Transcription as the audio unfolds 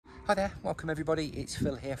Hi there, welcome everybody. It's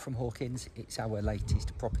Phil here from Hawkins. It's our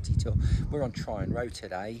latest property tour. We're on Tryan Road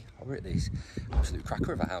today. We're at this absolute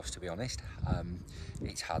cracker of a house, to be honest.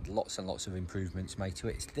 It's had lots and lots of improvements made to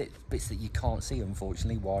it. It's the bits that you can't see,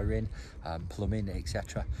 unfortunately, wiring, plumbing,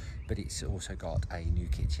 etc. But it's also got a new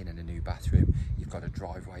kitchen and a new bathroom. You've got a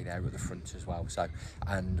driveway there at the front as well.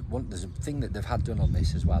 There's a thing that they've had done on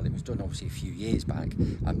this as well. It was done obviously a few years back,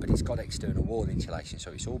 but it's got external wall insulation,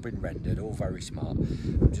 so it's all been rendered, all very smart.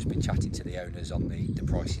 I've just been chatting to the owners on the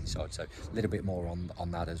pricing side, so a little bit more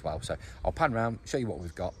on that as well. So I'll pan around, show you what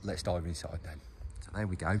we've got. Let's dive inside then. So there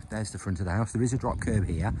we go, there's the front of the house. There is a drop curb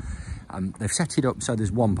here. They've set it up so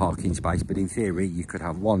there's one parking space, but in theory you could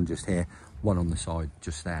have one just here, one on the side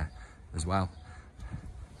just there as well.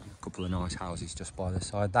 A couple of nice houses just by the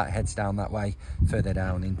side. That heads down that way, further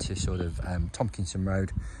down into sort of Tomkinson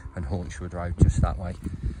Road and Haunchwood Road, just that way.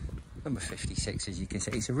 Number 56, as you can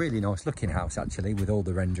see. It's a really nice looking house actually, with all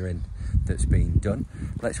the rendering that's been done.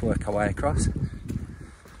 Let's work our way across.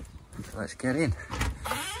 Let's get in.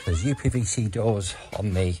 There's UPVC doors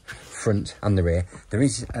on the front and the rear. There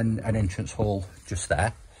is an entrance hall just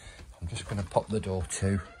there. I'm just going to pop the door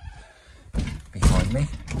to behind me.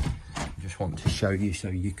 I just want to show you so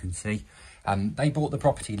you can see. They bought the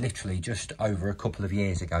property literally just over a couple of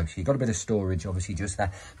years ago, so you've got a bit of storage obviously just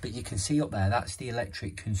there, but you can see up there that's the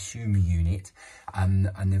electric consumer unit, and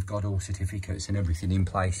they've got all certificates and everything in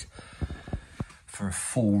place for a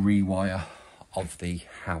full rewire of the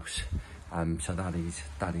house. So that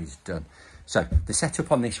is done. So the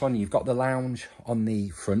setup on this one, you've got the lounge on the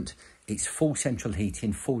front. It's full central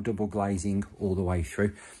heating, full double glazing all the way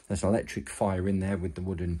through. There's an electric fire in there with the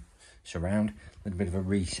wooden surround, a little bit of a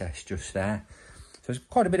recess just there. So there's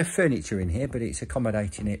quite a bit of furniture in here, but it's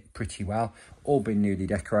accommodating it pretty well. All been newly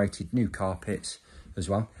decorated, new carpets as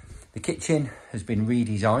well. The kitchen has been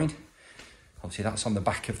redesigned. Obviously that's on the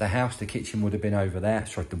back of the house. The kitchen would have been over there.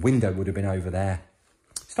 Sorry, the window would have been over there.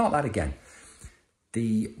 Start that again.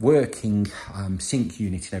 The working sink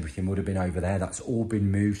unit and everything would have been over there. That's all been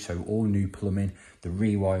moved, so all new plumbing. The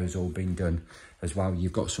rewire's all been done as well.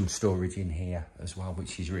 You've got some storage in here as well,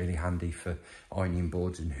 which is really handy for ironing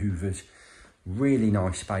boards and hoovers. Really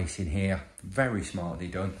nice space in here, very smartly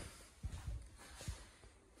done.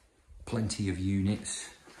 Plenty of units,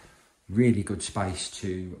 really good space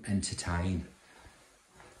to entertain.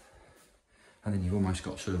 And then you've almost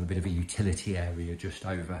got sort of a bit of a utility area just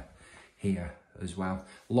over here as well.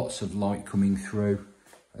 Lots of light coming through,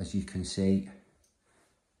 as you can see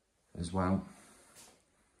as well.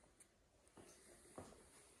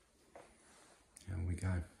 There we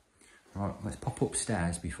go. Right, let's pop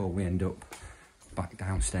upstairs before we end up back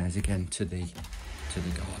downstairs again to the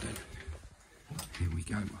garden. Here we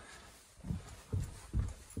go.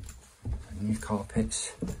 New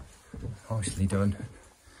carpets, nicely done.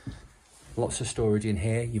 Lots of storage in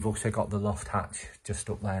here. You've also got the loft hatch just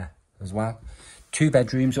up there as well. 2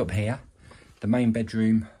 bedrooms up here. The main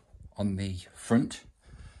bedroom on the front,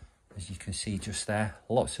 as you can see just there.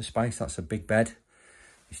 Lots of space, that's a big bed.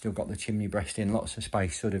 You've still got the chimney breast in, lots of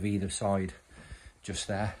space sort of either side just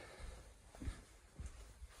there.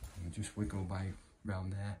 And just wiggle way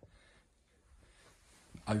round there.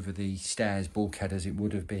 Over the stairs bulkhead as it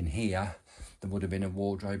would have been here, there would have been a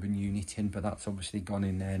wardrobe and unit in, but that's obviously gone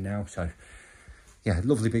in there now. So yeah,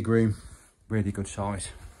 lovely big room, really good size.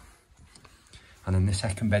 And then the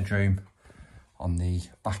second bedroom on the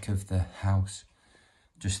back of the house,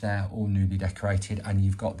 just there, all newly decorated, and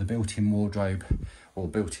you've got the built-in wardrobe or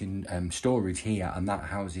built-in storage here, and that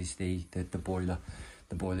houses the boiler.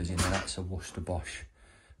 The boiler's in there. That's a Worcester Bosch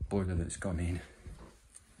boiler that's gone in.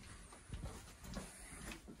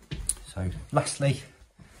 So lastly,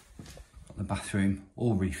 got the bathroom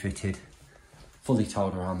all refitted, fully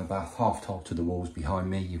tiled around the bath, half tiled to the walls behind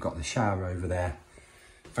me. You've got the shower over there,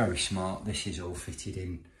 very smart. This is all fitted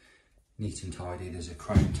in, neat and tidy. There's a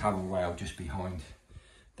chrome towel rail just behind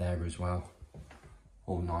there as well,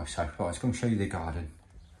 all nice. So right, let's go and show you the garden.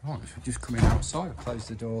 Right, so just coming outside, I'll close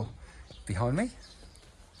the door behind me.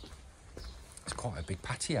 It's quite a big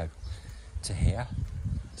patio to here.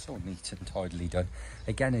 It's all neat and tidily done.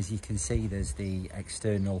 Again, as you can see, there's the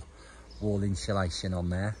external wall insulation on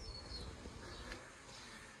there.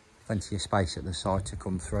 Plenty of space at the side to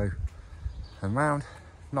come through and round.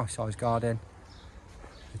 Nice sized garden.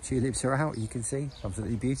 The tulips are out, you can see,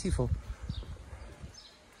 absolutely beautiful.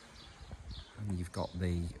 And you've got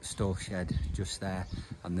the store shed just there,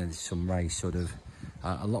 and there's some raised sort of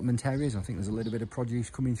allotment areas. I think there's a little bit of produce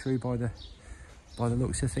coming through by the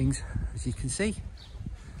looks of things, as you can see.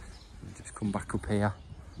 Just come back up here,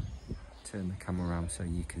 turn the camera around so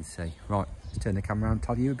you can see. Right, let's turn the camera around and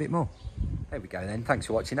tell you a bit more. There we go then, thanks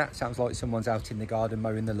for watching that. Sounds like someone's out in the garden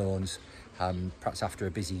mowing the lawns. Perhaps after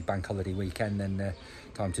a busy bank holiday weekend, then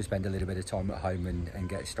time to spend a little bit of time at home and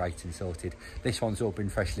get straight and sorted. This one's all been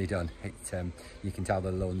freshly done. You can tell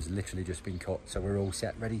the lawn's literally just been cut, so we're all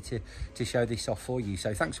set, ready to show this off for you.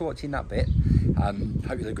 So thanks for watching that bit.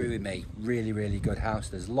 Hope you'll agree with me, really good house.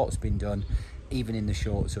 There's lots been done, even in the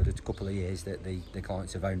short sort of couple of years that the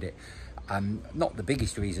clients have owned it. Not the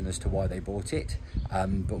biggest reason as to why they bought it,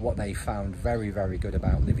 but what they found very good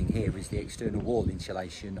about living here is the external wall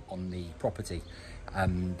insulation on the property.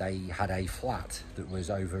 They had a flat that was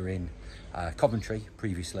over in Coventry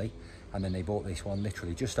previously, and then they bought this one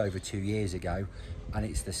literally just over 2 years ago, and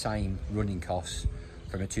it's the same running costs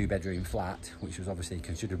from a 2-bedroom flat, which was obviously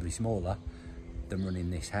considerably smaller, than running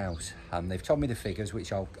this house. They've told me the figures,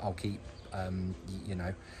 which I'll keep. You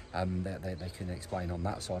know, they can explain on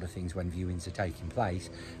that side of things when viewings are taking place,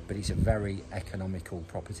 but it's a very economical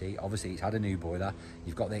property. Obviously it's had a new boiler,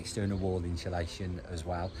 you've got the external wall insulation as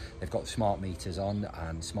well, they've got smart meters on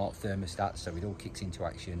and smart thermostats, so it all kicks into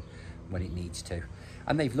action when it needs to.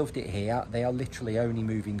 And they've loved it here. They are literally only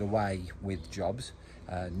moving away with jobs,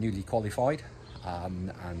 newly qualified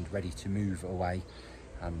and ready to move away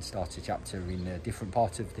and start a chapter in a different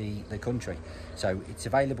part of the country. So it's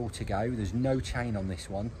available to go. There's no chain on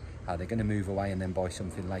this one. They're going to move away and then buy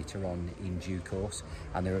something later on in due course,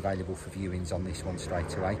 and they're available for viewings on this one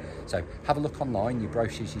straight away. So have a look online, your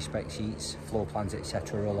brochures, your spec sheets, floor plans,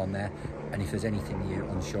 etc. are all on there, and if there's anything you're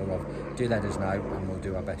unsure of, do let us know and we'll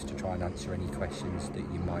do our best to try and answer any questions that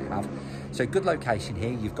you might have. So good location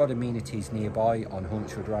here. You've got amenities nearby on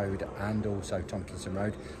Haunchwood Road and also Tomkinson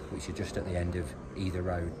Road, which are just at the end of either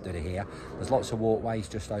road that are here. There's lots of walkways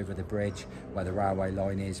just over the bridge where the railway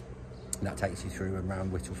line is. And that takes you through and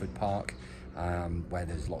around Whittleford Park, where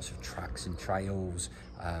there's lots of tracks and trails,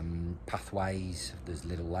 pathways, there's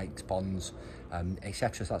little lakes, ponds,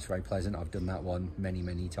 etc. So that's very pleasant. I've done that one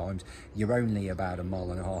many times. You're only about 1.5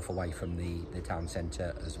 miles away from the town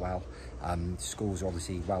centre as well. Schools are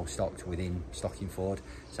obviously well stocked within Stockingford,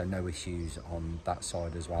 so no issues on that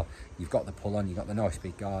side as well. You've got the pull on, you've got the nice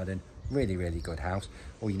big garden. Really good house.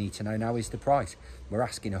 All you need to know now is the price. We're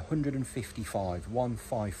asking 155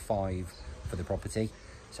 for the property.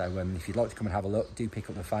 So if you'd like to come and have a look, do pick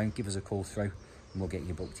up the phone, give us a call through, and we'll get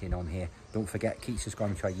you booked in on here. Don't forget, keep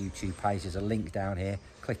subscribing to our YouTube page. There's a link down here.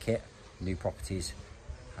 Click it, new properties,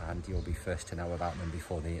 and you'll be first to know about them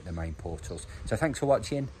before the main portals. So thanks for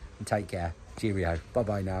watching and take care. Cheerio. Bye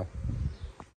bye now.